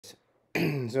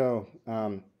So,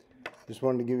 just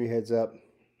wanted to give you a heads up.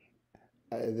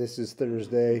 This is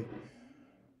Thursday,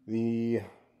 the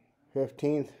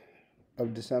 15th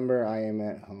of December. I am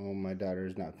at home. My daughter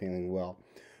is not feeling well.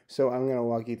 So, I'm going to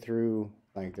walk you through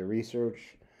like the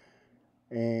research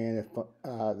and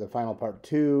the final part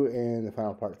 2 and the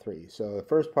final part 3. So, the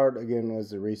first part, again, was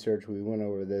the research. We went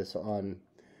over this on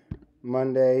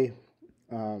Monday.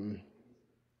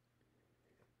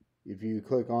 If you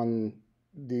click on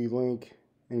the link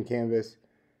in Canvas,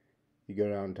 you go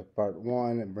down to part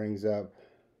 1, it brings up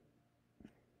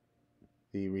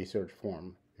the research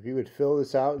form. If you would fill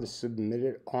this out and submit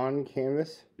it on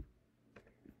Canvas,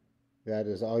 that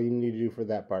is all you need to do for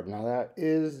that part. Now that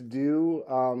is due,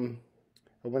 I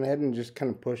went ahead and just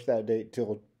kind of pushed that date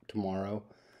till tomorrow.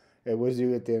 It was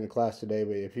due at the end of class today,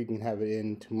 but if you can have it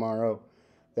in tomorrow,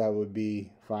 that would be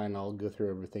fine. I'll go through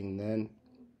everything then.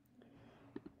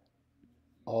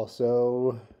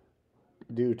 Also,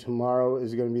 due tomorrow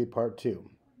is going to be part 2.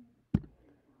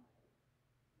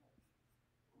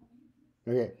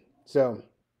 Okay, so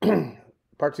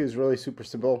part 2 is really super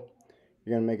simple.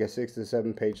 You're going to make a 6 to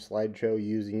 7 page slideshow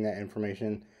using that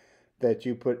information that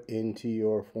you put into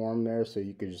your form there. So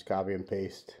you could just copy and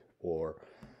paste or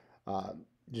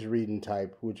just read and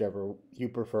type, whichever you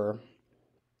prefer.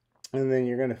 And then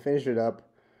you're going to finish it up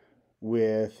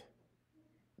with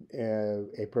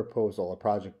a proposal, a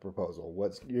project proposal.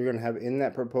 What you're going to have in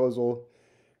that proposal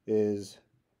is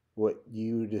what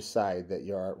you decide that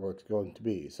your artwork's going to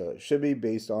be. So it should be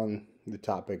based on the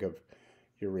topic of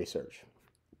your research.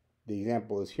 The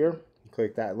example is here.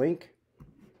 Click that link.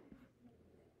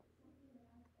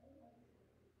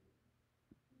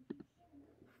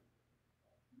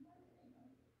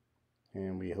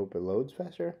 And we hope it loads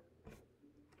faster.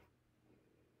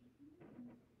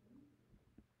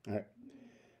 All right.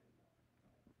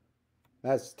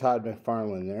 That's Todd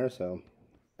McFarlane there. So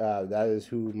that is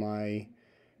who my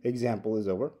example is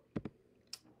over.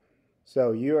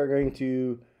 So you are going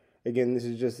to, again, this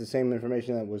is just the same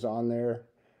information that was on there.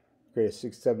 Create a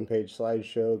 6 to 7 page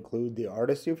slideshow. Include the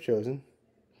artist you've chosen,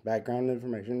 background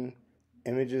information,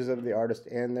 images of the artist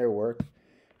and their work,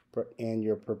 and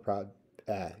your project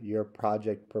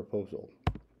proposal.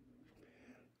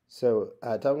 So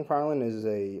Todd McFarlane is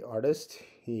a artist.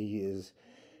 He is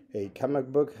a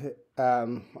comic book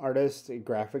artist, a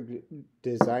graphic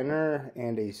designer,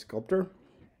 and a sculptor.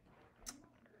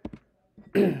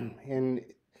 And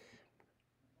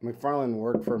McFarlane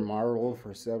worked for Marvel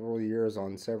for several years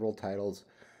on several titles.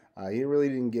 He really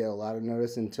didn't get a lot of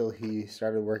notice until he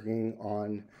started working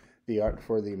on the art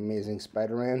for The Amazing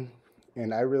Spider-Man.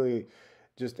 And I really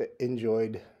just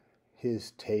enjoyed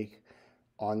his take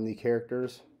on the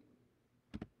characters.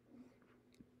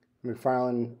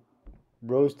 McFarlane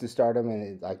rose to stardom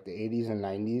in like the 80s and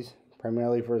 90s,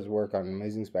 primarily for his work on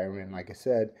Amazing Spider-Man, like I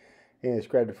said, and is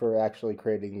credited for actually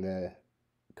creating the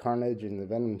Carnage and the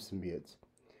Venom symbiotes.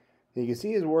 You can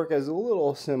see his work is a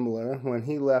little similar. When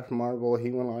he left Marvel, he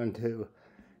went on to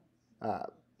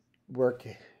work,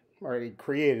 or he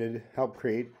helped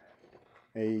create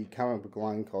a comic book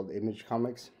line called Image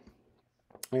Comics.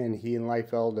 And he and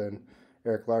Liefeld and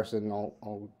Eric Larson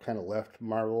all kind of left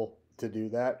Marvel to do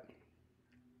that.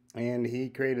 And he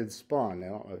created Spawn. I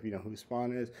don't know if you know who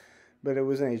Spawn is, but it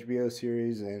was an HBO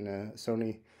series and a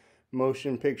Sony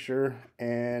motion picture.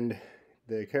 And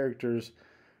the characters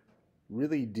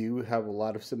really do have a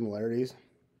lot of similarities.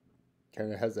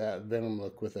 Kind of has that Venom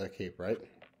look with a cape, right?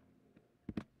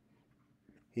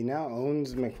 He now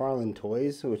owns McFarlane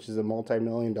Toys, which is a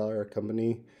multi-million-dollar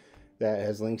company that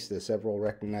has links to several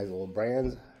recognizable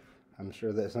brands. I'm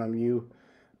sure that some of you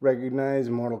recognize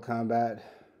Mortal Kombat,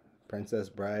 Princess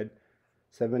Bride,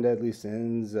 Seven Deadly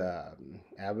Sins,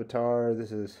 Avatar.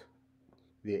 This is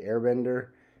the Airbender.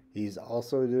 He's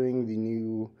also doing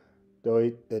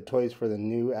the toys for the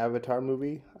new Avatar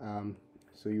movie.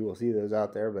 So you will see those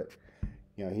out there, but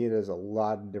you know, he does a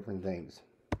lot of different things.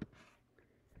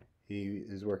 He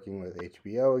is working with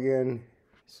HBO again.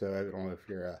 So I don't know if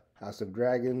you're a House of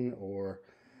Dragon or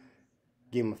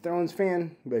Game of Thrones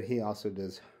fan, but he also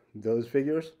does those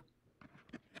figures,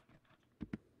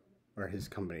 or his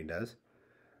company does.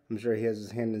 I'm sure he has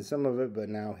his hand in some of it, but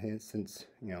now since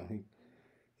you know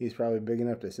he's probably big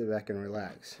enough to sit back and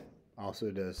relax.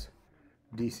 Also does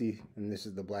DC, and this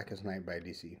is The Blackest Night by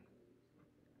DC.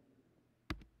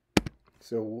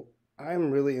 So I'm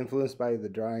really influenced by the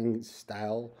drawing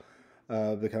style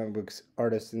of the comic books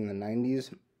artists in the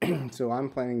 90s. So I'm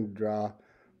planning to draw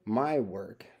my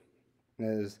work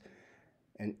as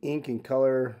an ink and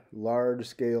color, large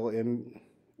scale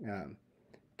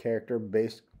character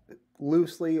based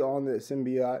loosely on the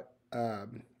symbiote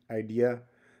idea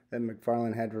that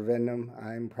McFarlane had for Venom.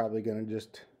 I'm probably going to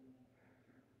just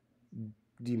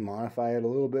demodify it a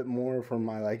little bit more for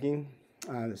my liking.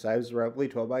 The size is roughly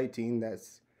 12 by 18.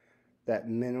 That's that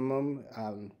minimum,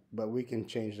 but we can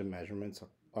change the measurements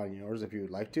on yours if you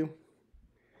would like to.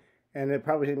 And it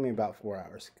probably took me about 4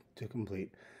 hours to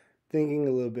complete, thinking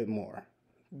a little bit more.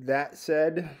 That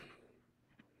said,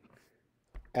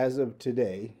 as of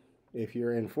today, if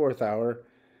you're in 4th hour,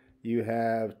 you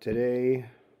have today,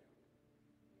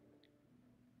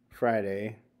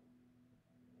 Friday,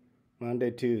 Monday,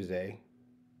 Tuesday,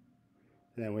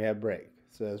 and then we have break.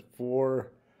 So there's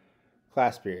 4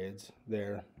 class periods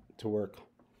there to work.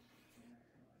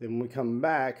 Then when we come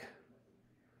back,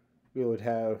 we would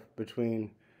have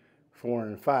between 4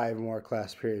 and 5 more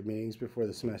class period meetings before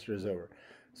the semester is over.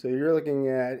 So you're looking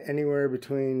at anywhere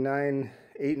between 8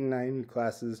 and 9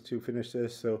 classes to finish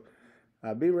this. So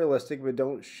be realistic, but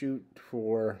don't shoot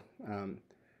for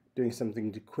doing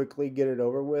something to quickly get it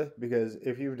over with, because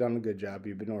if you've done a good job,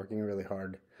 you've been working really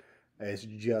hard, it's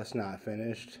just not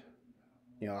finished,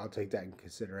 I'll take that in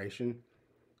consideration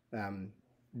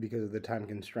because of the time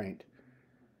constraint.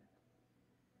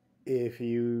 If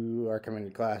you are coming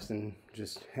to class and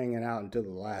just hanging out until the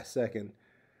last second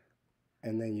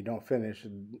and then you don't finish,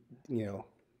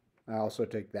 I also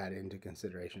take that into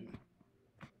consideration.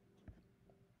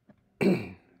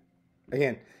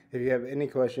 Again, if you have any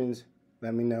questions,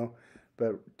 let me know.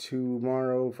 But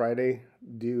tomorrow, Friday,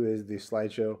 due is the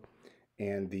slideshow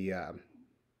and the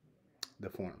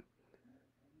form.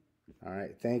 All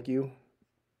right, thank you.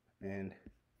 And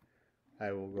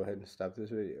I will go ahead and stop this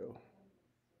video.